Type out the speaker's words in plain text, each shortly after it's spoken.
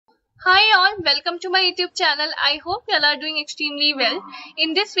Hi all, welcome to my YouTube channel. I hope you all are doing extremely well.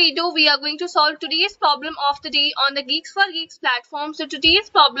 In this video, we are going to solve today's problem of the day on the Geeks for Geeks platform. So today's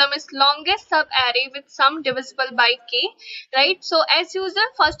problem is longest subarray with sum divisible by k, right? So as usual,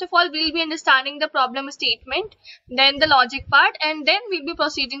 first of all, we'll be understanding the problem statement, then the logic part, and then we'll be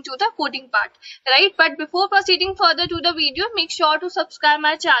proceeding to the coding part, right? But before proceeding further to the video, make sure to subscribe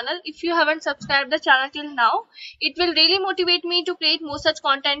my channel. If you haven't subscribed the channel till now, it will really motivate me to create more such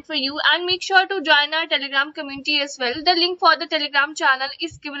content for you, and make sure to join our Telegram community as well. The link for the Telegram channel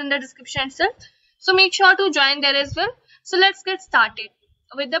is given in the description itself. So make sure to join there as well. So let's get started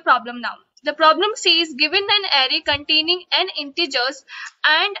with the problem now. The problem says given an array containing n integers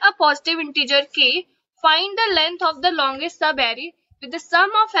and a positive integer k, find the length of the longest subarray with the sum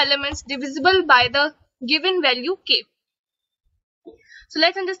of elements divisible by the given value k. So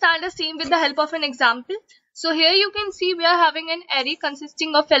let's understand the same with the help of an example. So here you can see we are having an array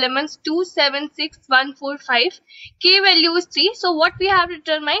consisting of elements 2, 7, 6, 1, 4, 5. K value is 3. So what we have to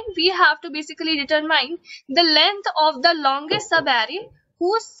determine? We have to basically determine the length of the longest subarray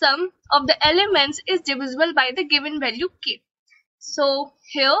whose sum of the elements is divisible by the given value k. So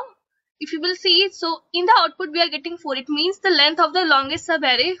here, if you will see, so in the output we are getting 4. It means the length of the longest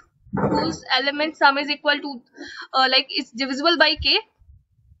subarray whose element sum is equal to it's divisible by k.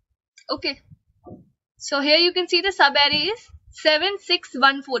 Okay. So here you can see the subarray is 7, 6,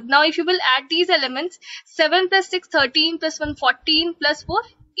 1, 4. Now if you will add these elements, 7 plus 6, 13, plus 1, 14, plus 4,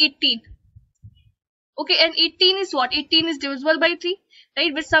 18. Okay, and 18 is what? 18 is divisible by 3,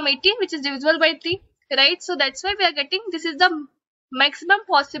 right? With sum 18, which is divisible by 3, right? So that's why we are getting, this is the maximum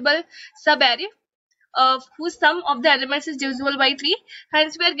possible subarray whose sum of the elements is divisible by 3.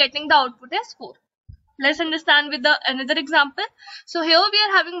 Hence we are getting the output as 4. Let's understand with the another example. So here we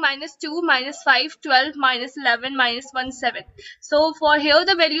are having minus 2, minus 5, 12, minus 11, minus 1, 7. So for here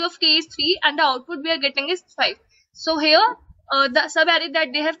the value of k is 3 and the output we are getting is 5. So here the subarray that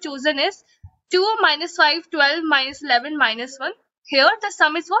they have chosen is 2, minus 5, 12, minus 11, minus 1. Here the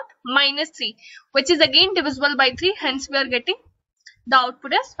sum is what? Minus 3, which is again divisible by 3. Hence we are getting the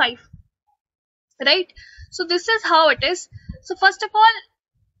output as 5. Right? So this is how it is. So first of all,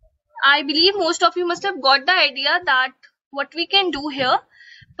 I believe most of you must have got the idea that what we can do here,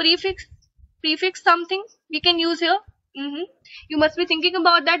 prefix something we can use here. You must be thinking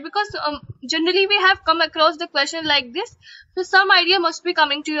about that because generally we have come across the question like this. So some idea must be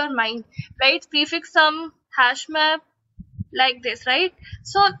coming to your mind, right? Prefix sum, hash map, like this, right?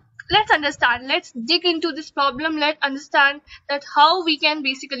 So let's understand. Let's dig into this problem. Let's understand that how we can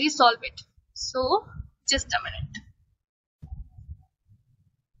basically solve it. So just a minute.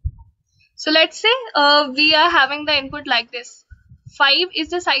 So let's say we are having the input like this. 5 is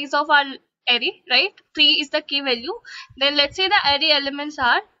the size of our array, right? 3 is the key value. Then let's say the array elements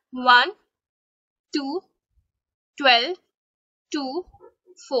are 1, 2, 12, 2,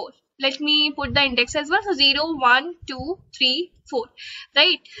 4. Let me put the index as well. So 0, 1, 2, 3, 4.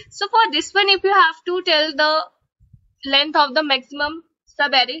 Right? So for this one, if you have to tell the length of the maximum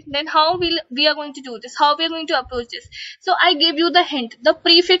subarray, then how we are going to do this, how we are going to approach this. So I gave you the hint, the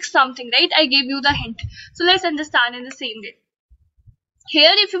prefix something, right? I gave you the hint. So let's understand in the same way.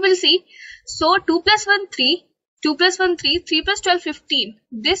 Here if you will see, so 2 plus 1 3, 2 plus 1 3, 3 plus 12 15.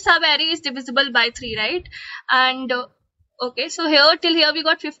 This subarray is divisible by 3, right? And okay, so here till here we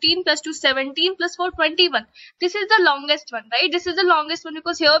got 15 plus 2 17 plus 4 21. This is the longest one, right? This is the longest one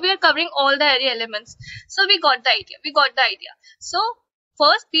because here we are covering all the array elements. So we got the idea. So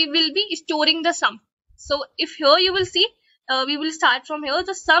first we will be storing the sum. So if here you will see, we will start from here.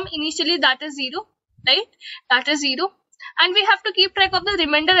 The sum initially that is 0, right? That is 0. And we have to keep track of the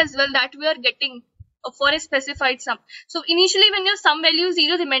remainder as well that we are getting for a specified sum. So initially when your sum value is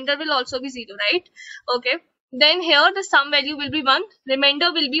 0, remainder will also be 0, right? Okay. Then here the sum value will be 1.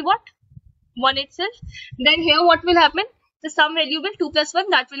 Remainder will be what? 1 itself. Then here what will happen? The sum value will 2 plus 1,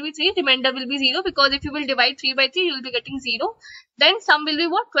 that will be 3, remainder will be 0 because if you will divide 3 by 3, you will be getting 0. Then sum will be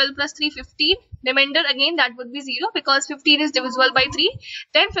what? 12 plus 3, 15. Remainder again that would be 0 because 15 is divisible by 3.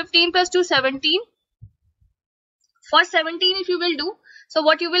 Then 15 plus 2, 17. For 17 if you will do, so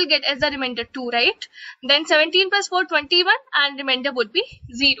what you will get as the remainder? 2, right? Then 17 plus 4, 21 and remainder would be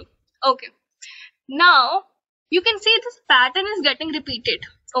 0. Okay. Now, you can see this pattern is getting repeated.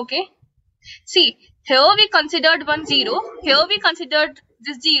 Okay. See, here we considered 1 0. Here we considered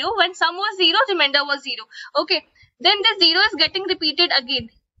this 0. When sum was 0, remainder was 0. Okay. Then this 0 is getting repeated again.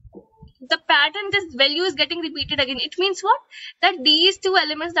 The pattern, this value is getting repeated again. It means what? That these two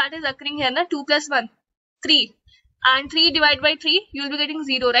elements that is occurring here, na, 2 plus 1, 3. And 3 divided by 3, you will be getting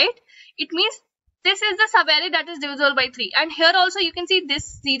 0, right? It means this is the subarray that is divisible by 3, and here also you can see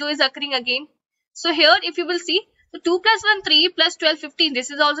this 0 is occurring again. So here if you will see, so 2 plus 1 3 plus 12 15, this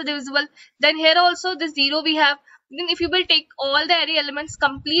is also divisible. Then here also this 0 we have. Then if you will take all the array elements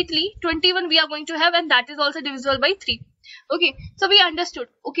completely, 21 we are going to have, and that is also divisible by 3. Okay, so we understood.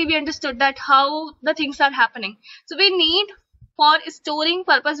 Okay, we understood that how the things are happening. So we need, for storing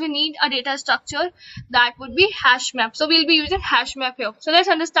purpose, we need a data structure that would be hash map. So we'll be using hash map here. So let's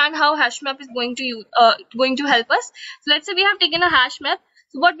understand how hash map is going to help us. So let's say we have taken a hash map.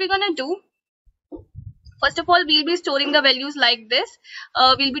 So what we're gonna do, first of all, we'll be storing the values like this.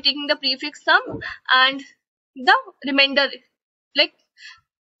 We'll be taking the prefix sum and the remainder, like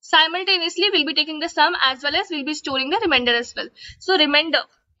simultaneously we'll be taking the sum as well as we'll be storing the remainder as well. So remainder,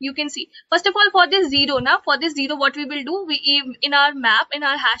 you can see, first of all, for this 0, now for this 0 what we will do, we in our map, in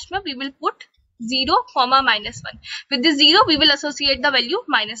our hash map, we will put 0 comma minus 1. With this 0 we will associate the value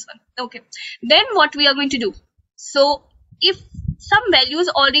minus 1. Okay, then what we are going to do, so if some value is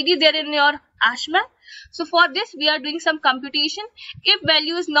already there in your hash map, so for this we are doing some computation. If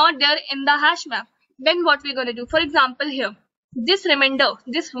value is not there in the hash map, then what we're going to do, for example here, this remainder,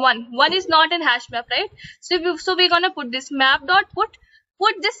 this 1 is not in hash map, right? So we're going to put this map dot put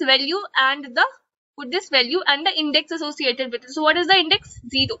this value and the index associated with it. So what is the index?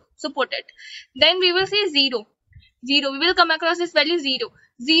 0. So put it. Then we will see 0. We will come across this value 0.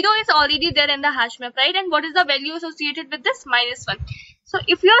 0 is already there in the hash map, right? And what is the value associated with this? Minus 1. So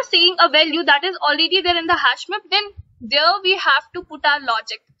if you are seeing a value that is already there in the hash map, then there we have to put our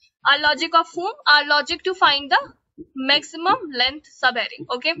logic. Our logic of whom? Our logic to find the maximum length subarray.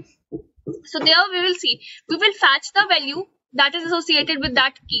 Okay. So there we will see, we will fetch the value that is associated with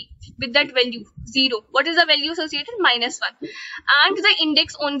that key, with that value 0. What is the value associated? Minus 1. And the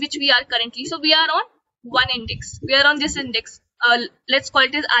index on which we are currently. So we are on one index. We are on this index. Let's call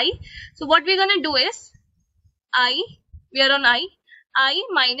it as I. So what we're going to do is we are on I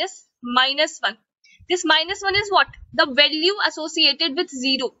minus 1. This minus 1 is what? The value associated with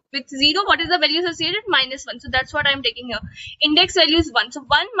 0. With 0, what is the value associated? Minus 1. So that's what I'm taking here. Index value is 1. So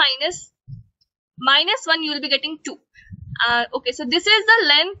 1 minus 1, you will be getting 2. Okay, so this is the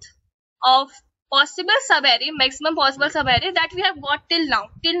length of possible subarray, maximum possible subarray that we have got till now.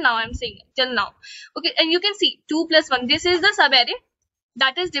 I'm saying till now. Okay, and you can see 2 plus 1. This is the subarray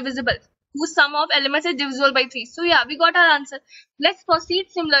that is divisible, whose sum of elements is divisible by 3. So yeah, we got our answer. Let's proceed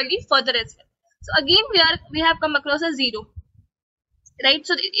similarly further as well. So again we have come across a 0, right?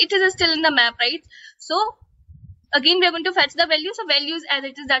 So it is still in the map, right? So again we are going to fetch the value. So value is as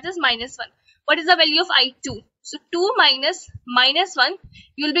it is, that is minus 1. What is the value of I? 2. So 2 minus 1,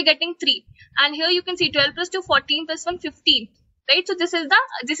 you will be getting 3. And here you can see 12 plus 2, 14 plus 1, 15. Right? So this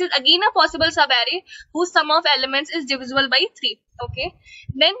is again a possible subarray whose sum of elements is divisible by 3. Okay.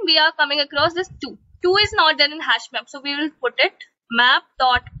 Then we are coming across this 2. 2 is not there in hash map. So we will put it map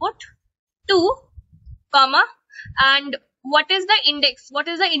dot put 2 comma, and what is the index? What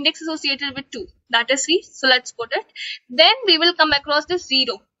is the index associated with 2? That is 3. So let's put it. Then we will come across this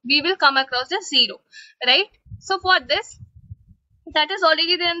 0. Right? So for this, that is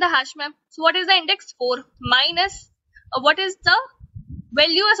already there in the hash map. So what is the index? 4 minus what is the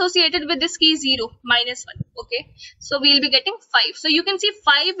value associated with this key? 0, minus 1. Okay, so we will be getting 5. So you can see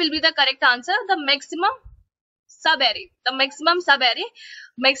 5 will be the correct answer. The maximum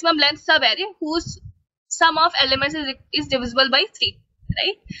length subarray whose sum of elements is divisible by 3.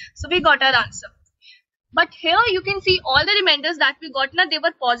 Right? So we got our answer. But here you can see all the remainders that we got now, they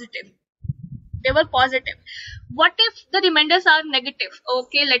were positive. What if the remainders are negative?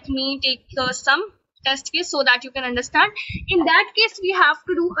 Okay, let me take some test case so that you can understand. In that case, we have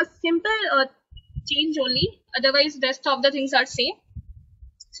to do a simple change only. Otherwise, rest of the things are same.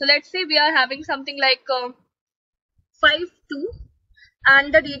 So let's say we are having something like 5, 2,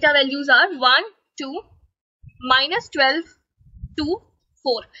 and the data values are 1, 2, minus 12, 2,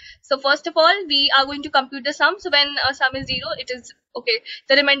 4. So first of all, we are going to compute the sum. So when sum is 0, it is okay.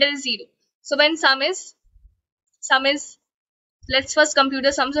 The remainder is 0. So when sum is, let's first compute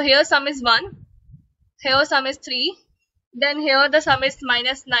the sum. So here sum is 1, here sum is 3, then here the sum is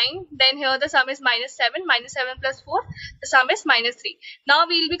minus 9, then here the sum is minus 7 plus 4, the sum is minus 3. Now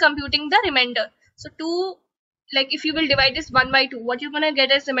we will be computing the remainder. So 2, like if you will divide this 1 by 2, what you're gonna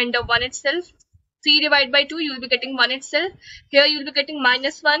get is remainder 1 itself. 3 divided by 2, you will be getting 1 itself. Here you will be getting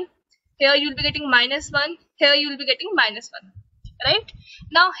minus 1. Here you will be getting minus 1. Here you will be getting minus 1. Right?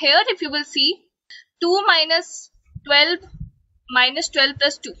 Now here if you will see 2 minus 12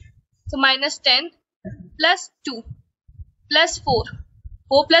 plus 2. So minus 10 plus 2 plus 4.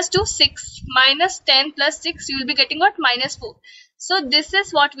 4 plus 2, 6. Minus 10 plus 6, you will be getting what? Minus 4. So this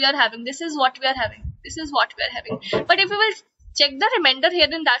is what we are having. This is what we are having. This is what we are having. But if we will check the remainder here,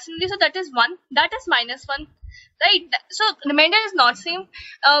 then that's only, so that is 1. That is -1. Right? So remainder is not same.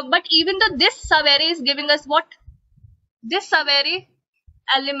 But even though this subarray is giving us what? This subarray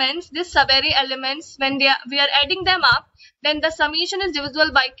elements, when we are adding them up, then the summation is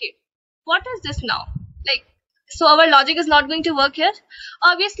divisible by k. What is this now? Like, so our logic is not going to work here?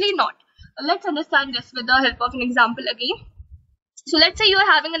 Obviously not. Let's understand this with the help of an example again. So let's say you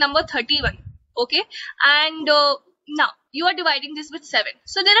are having a number 31, okay, and now you are dividing this with 7.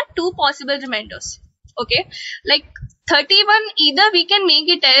 So there are two possible remainders, okay, like 31, either we can make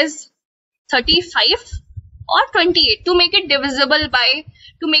it as 35 or 28 to make it divisible by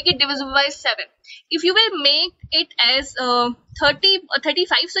 7. If you will make it as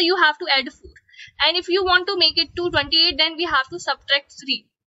 35, so you have to add 4, and if you want to make it to 28, then we have to subtract 3,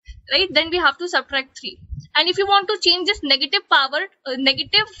 right? Then we have to subtract 3. And if you want to change this negative power,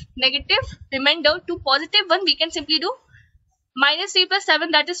 negative remainder to +1, we can simply do -3 plus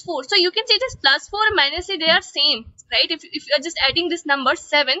 7, that is 4. So you can see this +4 and -3, they are same, right? If you are just adding this number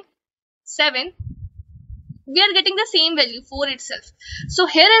 7, we are getting the same value, 4 itself. So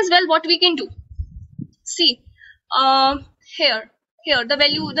here as well, what we can do, see, here the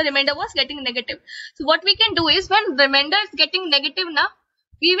value, the remainder was getting negative. So what we can do is, when remainder is getting negative now,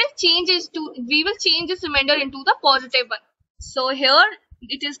 we will change this remainder into the positive one. So here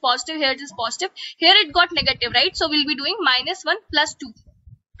it is positive, here it is positive, here it got negative, right? So we'll be doing -1 plus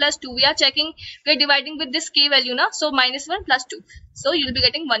 2. We are checking, we are dividing with this k value now. So -1 plus 2. So you'll be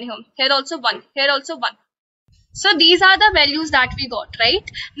getting 1 here. Here also 1. Here also 1. So these are the values that we got,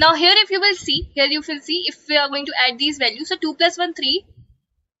 right? Now here if you will see, if we are going to add these values, so 2 plus 1,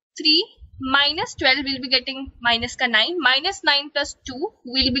 3, minus 12 will be getting -9, -9 plus 2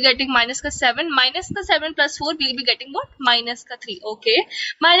 will be getting -7, -7 plus 4 will be getting what? -3. Okay,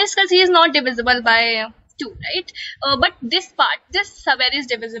 -3 is not divisible by 2, right? But this subarray is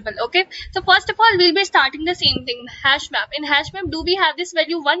divisible. Okay, so first of all, we'll be starting the same thing, hash map. In hash map, do we have this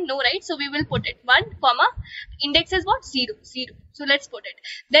value 1? No, right? So we will put it 1 comma index is what? 0. So let's put it.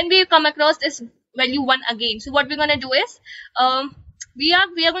 Then we come across this value 1 again. So what we're gonna do is, we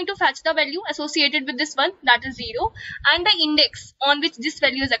are going to fetch the value associated with this one, that is 0, and the index on which this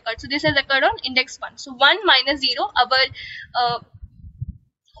value is occurred. So this has occurred on index 1. So 1 minus 0, our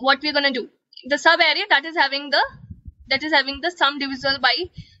what we're gonna do, the subarray that is having the sum divisible by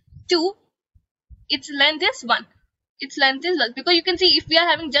 2, its length is 1. Its length is 1, because you can see if we are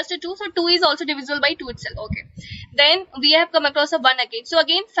having just a 2, so 2 is also divisible by 2 itself. Okay, then we have come across a 1 again. So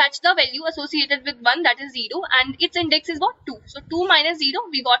again, fetch the value associated with 1, that is 0, and its index is what? 2. So 2 minus 0,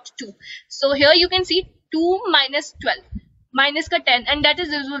 we got 2. So here you can see 2 minus 12 minus 10, and that is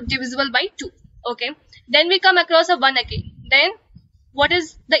divisible by 2. Okay, then we come across a 1 again. Then what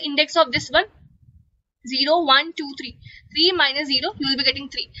is the index of this one? 0, 1, 2, 3. 3 minus 0, you will be getting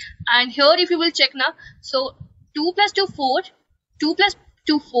 3. And here if you will check now, so 2 plus 2, 4. 2 plus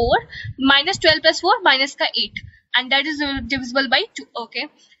 2, 4. Minus 12 plus 4, minus 8. And that is divisible by 2. Okay.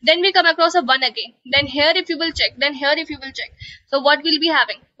 Then we come across a 1 again. Then here if you will check. So what will be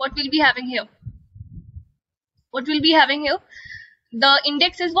having? Here? The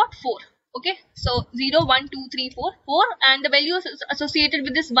index is what? 4. Okay, so 0, 1, 2, 3, 4, 4, and the value associated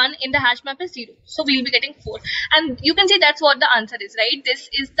with this 1 in the hash map is 0. So we'll be getting 4, and you can see that's what the answer is, right? This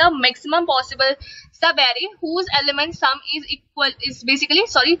is the maximum possible subarray whose element sum is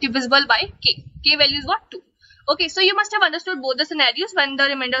divisible by k. K value is what? 2. Okay, so you must have understood both the scenarios, when the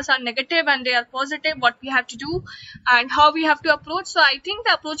remainders are negative and they are positive, what we have to do and how we have to approach. So I think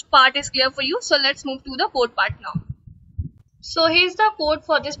the approach part is clear for you. So let's move to the code part now. So here's the code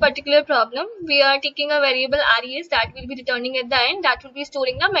for this particular problem. We are taking a variable res that will be returning at the end, that will be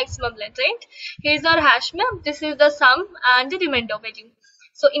storing the maximum length, right? Here's our hash map. This is the sum and the remainder value.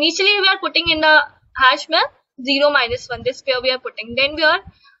 So initially we are putting in the hash map 0, minus 1. This pair we are putting. Then we are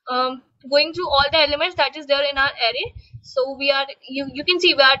going through all the elements that is there in our array. So we are, you can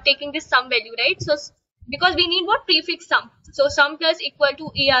see we are taking this sum value, right? So because we need what? Prefix sum. So sum plus equal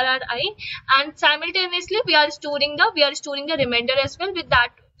to ARRI, and simultaneously we are storing the remainder as well with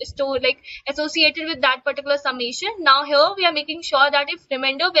that associated with that particular summation. Now here we are making sure that if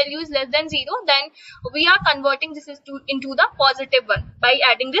remainder value is less than 0, then we are converting this into the positive one by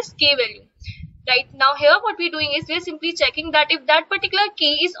adding this k value. Right, now here what we're doing is we're simply checking that if that particular k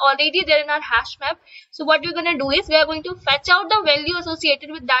is already there in our hash map. So what we're going to do is we are going to fetch out the value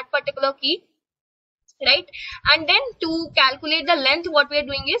associated with that particular key. Right, and then to calculate the length, what we are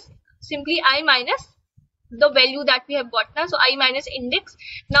doing is simply I minus the value that we have got now. So I minus index.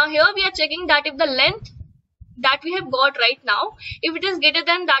 Now here we are checking that if the length that we have got right now, if it is greater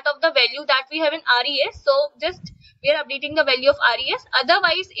than that of the value that we have in res, so just we are updating the value of res.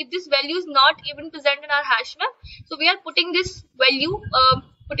 Otherwise, if this value is not even present in our hash map, so we are putting this value,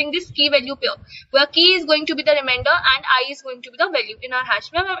 putting this key value pair, where key is going to be the remainder and I is going to be the value in our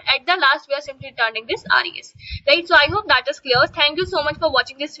hash map. At the last, we are simply returning this res, right? So I hope that is clear. Thank you so much for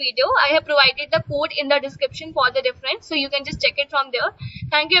watching this video. I have provided the code in the description for the difference, so you can just check it from there.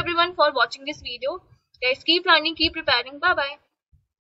 Thank you everyone for watching this video. Guys, keep learning, keep preparing. Bye bye.